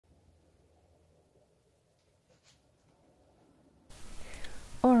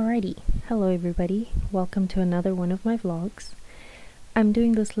Alrighty, hello everybody, welcome to another one of my vlogs. I'm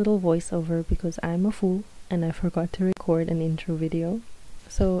doing this little voiceover because I'm a fool and I forgot to record an intro video.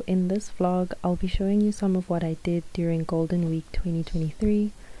 So in this vlog, I'll be showing you some of what I did during Golden Week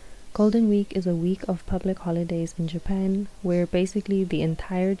 2023. Golden Week is a week of public holidays in Japan where basically the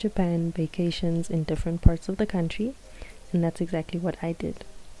entire Japan vacations in different parts of the country, and that's exactly what I did.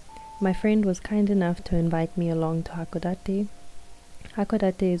 My friend was kind enough to invite me along to Hakodate.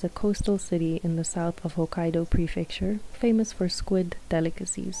 Hakodate is a coastal city in the south of Hokkaido prefecture, famous for squid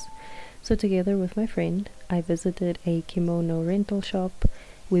delicacies. So together with my friend, I visited a kimono rental shop.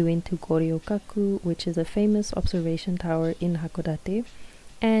 We went to Goryokaku, which is a famous observation tower in Hakodate,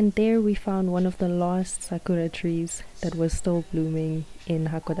 and there we found one of the last sakura trees that was still blooming in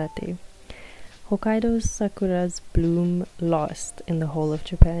Hakodate. Hokkaido's sakuras bloom last in the whole of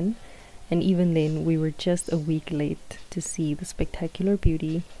Japan, and even then we were just a week late to see the spectacular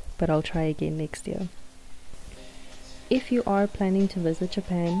beauty, but I'll try again next year. If you are planning to visit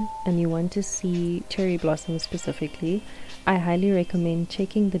Japan and you want to see cherry blossoms specifically, I highly recommend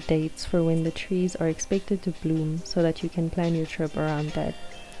checking the dates for when the trees are expected to bloom so that you can plan your trip around that.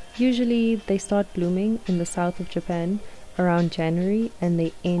 Usually they start blooming in the south of Japan around January and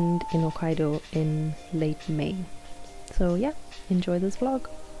they end in Hokkaido in late May. So yeah, enjoy this vlog.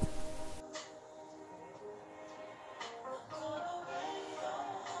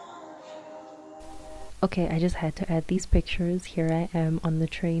 Okay, I just had to add these pictures. Here I am on the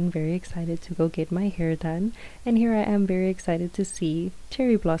train, very excited to go get my hair done, and here I am very excited to see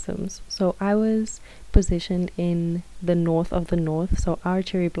cherry blossoms. So I was positioned in the north of the north, so our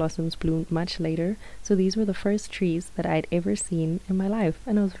cherry blossoms bloomed much later. So these were the first trees that I'd ever seen in my life,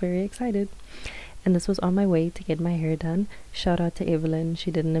 and I was very excited. And this was on my way to get my hair done. Shout out to Evelyn, she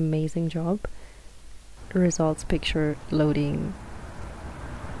did an amazing job. Results picture loading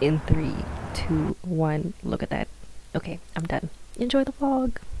in 3, 2, 1. Look at that. Okay, I'm done. Enjoy the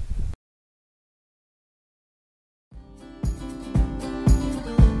vlog.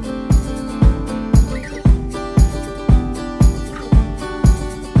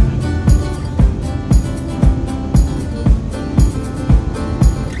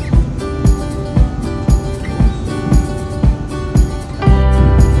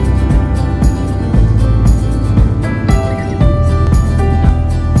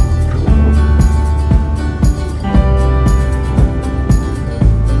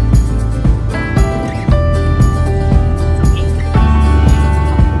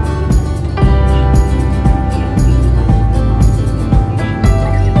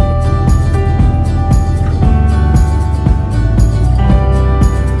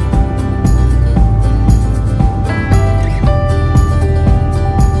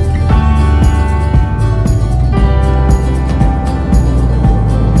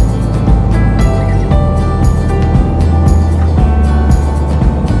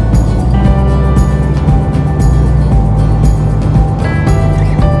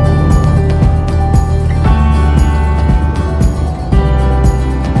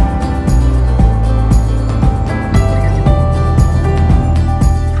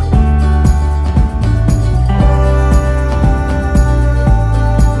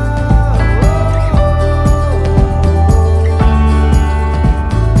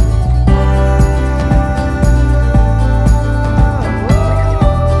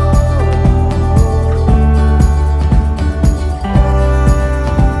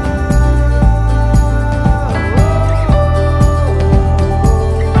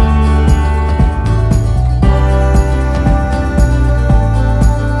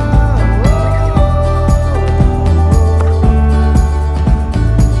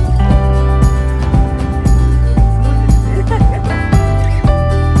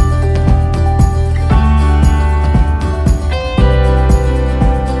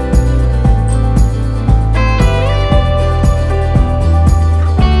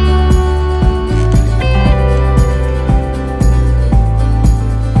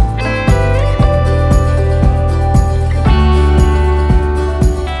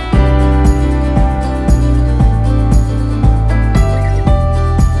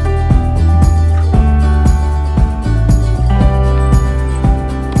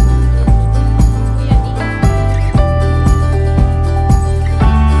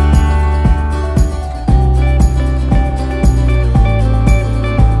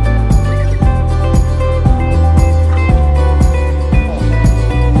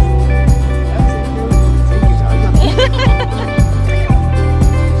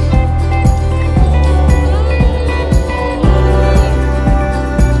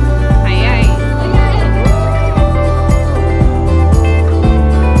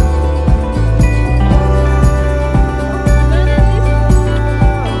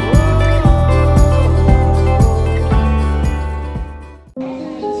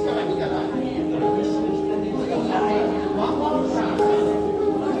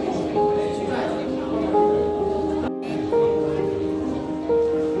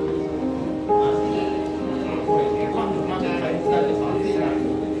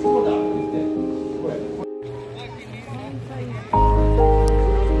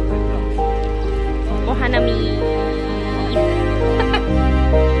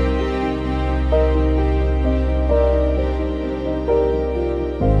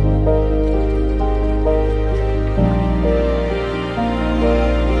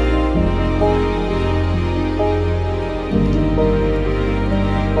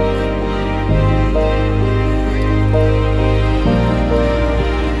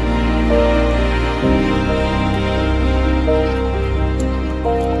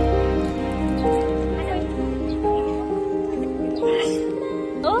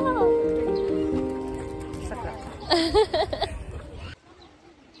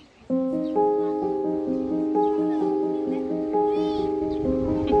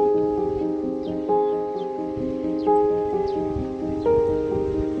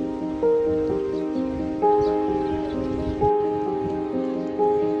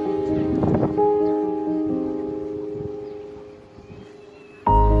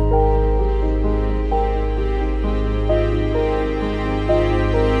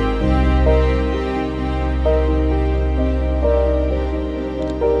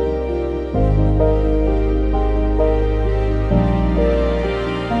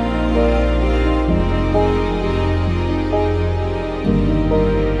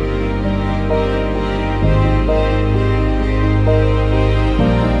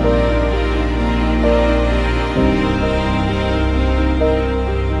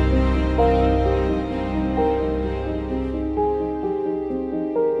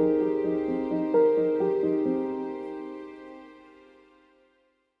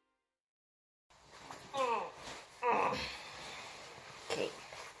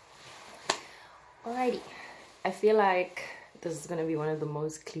 Alrighty, I feel like this is gonna be one of the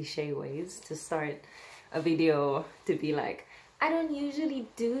most cliche ways to start a video, to be like, I don't usually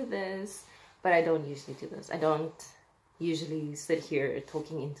do this, but I don't usually do this. I don't usually sit here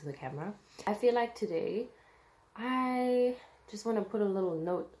talking into the camera. I feel like today I just want to put a little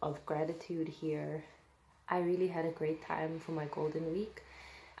note of gratitude here. I really had a great time for my Golden Week.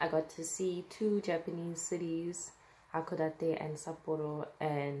 I got to see 2 Japanese cities, Hakodate and Sapporo,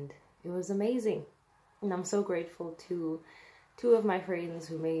 and it was amazing. And I'm so grateful to 2 of my friends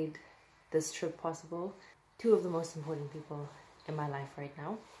who made this trip possible. 2 of the most important people in my life right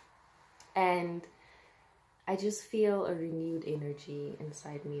now. And I just feel a renewed energy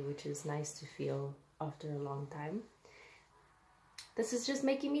inside me, which is nice to feel after a long time. This is just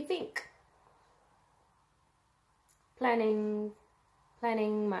making me think. Planning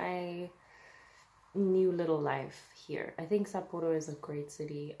my new little life here. I think Sapporo is a great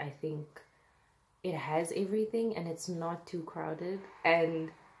city. I think it has everything and it's not too crowded. And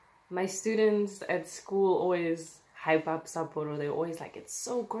my students at school always hype up Sapporo. They're always like, it's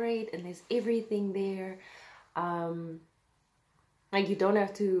so great and there's everything there. Like, you don't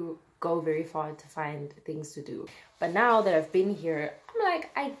have to go very far to find things to do. But now that I've been here, I'm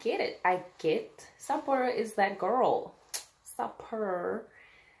like, I get it. I get Sapporo is that girl. Sapporo.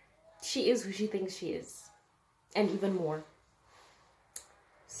 She is who she thinks she is. And even more.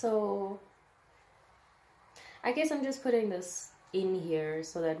 So I guess I'm just putting this in here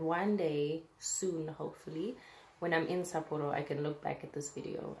so that one day, soon hopefully, when I'm in Sapporo, I can look back at this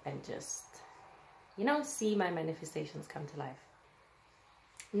video and just, you know, see my manifestations come to life.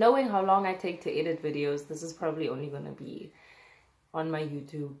 Knowing how long I take to edit videos, this is probably only gonna be on my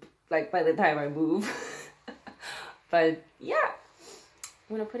YouTube, like, by the time I move. But yeah,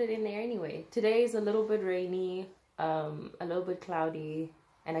 I'm gonna put it in there anyway. Today is a little bit rainy, a little bit cloudy,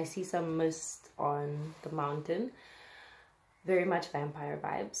 and I see some mist on the mountain. Very much vampire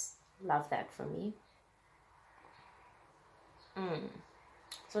vibes. Love that for me.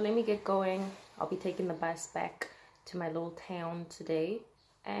 So let me get going. I'll be taking the bus back to my little town today.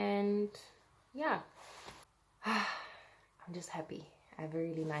 And yeah, I'm just happy. I have a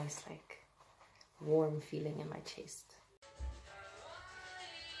really nice, like, warm feeling in my chest.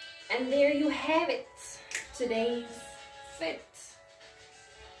 And there you have it. Today's fit.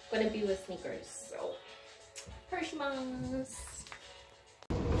 Gonna be with sneakers. So, Hershey's.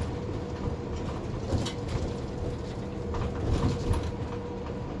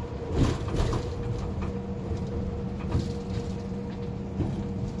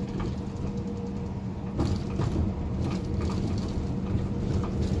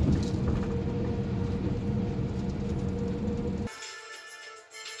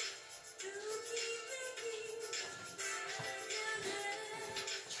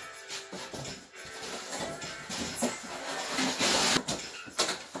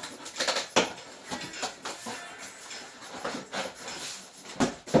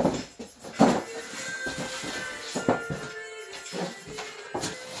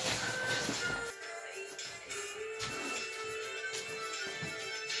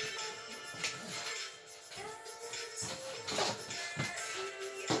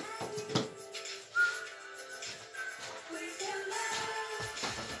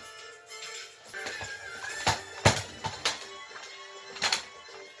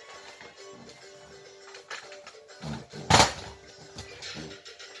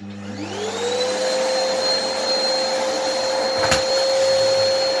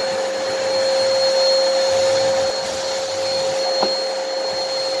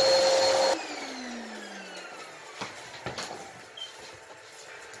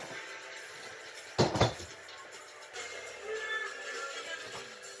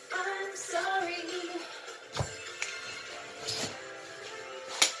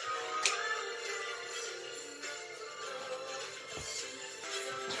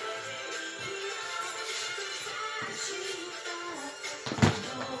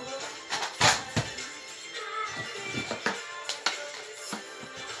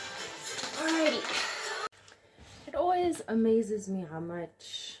 Amazes me how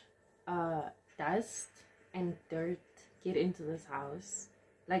much dust and dirt get into this house,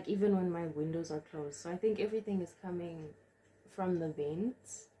 like even when my windows are closed. So I think everything is coming from the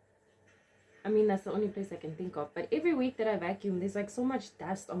vents. I mean, that's the only place I can think of. But every week that I vacuum, there's like so much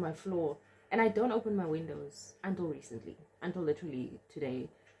dust on my floor, and I don't open my windows until recently, until literally today,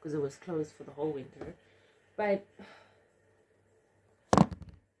 because it was closed for the whole winter. But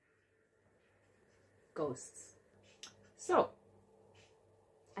ghosts. So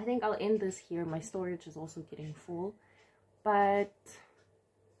I think I'll end this here. My storage is also getting full, but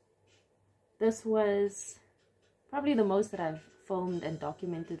this was probably the most that I've filmed and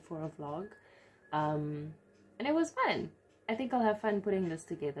documented for a vlog. And it was fun. I think I'll have fun putting this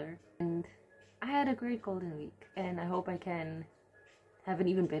together. And I had a great Golden Week, and I hope I can have an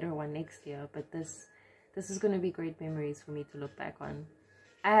even better one next year. But this is going to be great memories for me to look back on.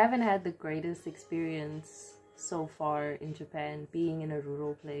 I haven't had the greatest experience so far in Japan, being in a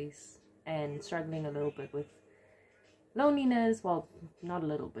rural place and struggling a little bit with loneliness. Well, not a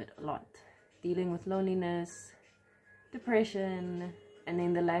little bit, a lot. Dealing with loneliness, depression, and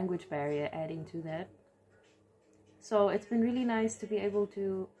then the language barrier adding to that. So it's been really nice to be able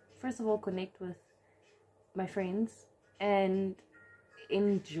to, first of all, connect with my friends and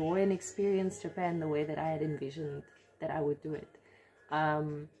enjoy and experience Japan the way that I had envisioned that I would do it.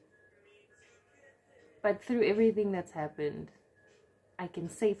 But through everything that's happened, I can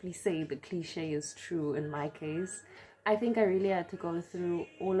safely say the cliche is true in my case. I think I really had to go through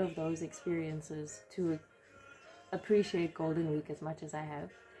all of those experiences to appreciate Golden Week as much as I have,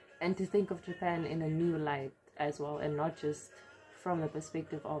 and to think of Japan in a new light as well, and not just from the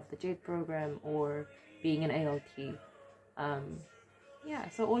perspective of the JET program or being an ALT. Yeah,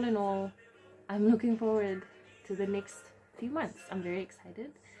 so all in all, I'm looking forward to the next few months. I'm very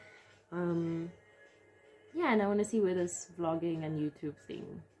excited. Yeah, and I want to see where this vlogging and YouTube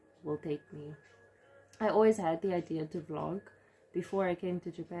thing will take me. I always had the idea to vlog before I came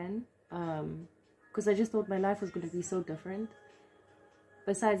to Japan, because I just thought my life was going to be so different,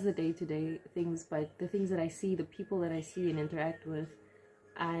 besides the day-to-day things. But the things that I see, the people that I see and interact with,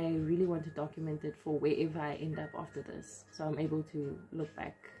 I really want to document it for wherever I end up after this, so I'm able to look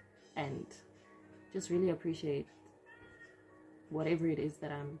back and just really appreciate whatever it is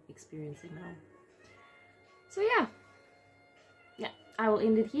that I'm experiencing now. So yeah, I will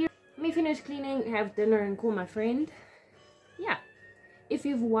end it here. Let me finish cleaning, have dinner, and call my friend. Yeah, if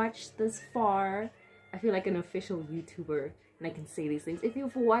you've watched this far, I feel like an official YouTuber and I can say these things. If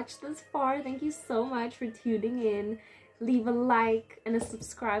you've watched this far, thank you so much for tuning in. Leave a like and a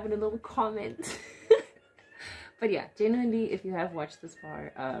subscribe and a little comment. But yeah, genuinely, if you have watched this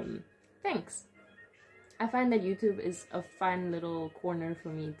far, thanks. I find that YouTube is a fun little corner for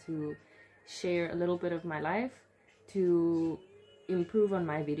me to share a little bit of my life, to improve on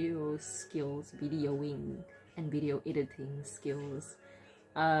my video skills, videoing and video editing skills,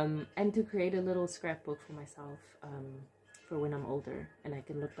 and to create a little scrapbook for myself for when I'm older and I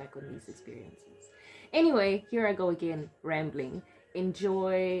can look back on these experiences. Anyway, here I go again, rambling.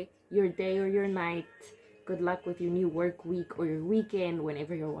 Enjoy your day or your night. Good luck with your new work week or your weekend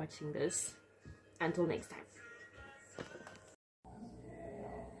whenever you're watching this. Until next time.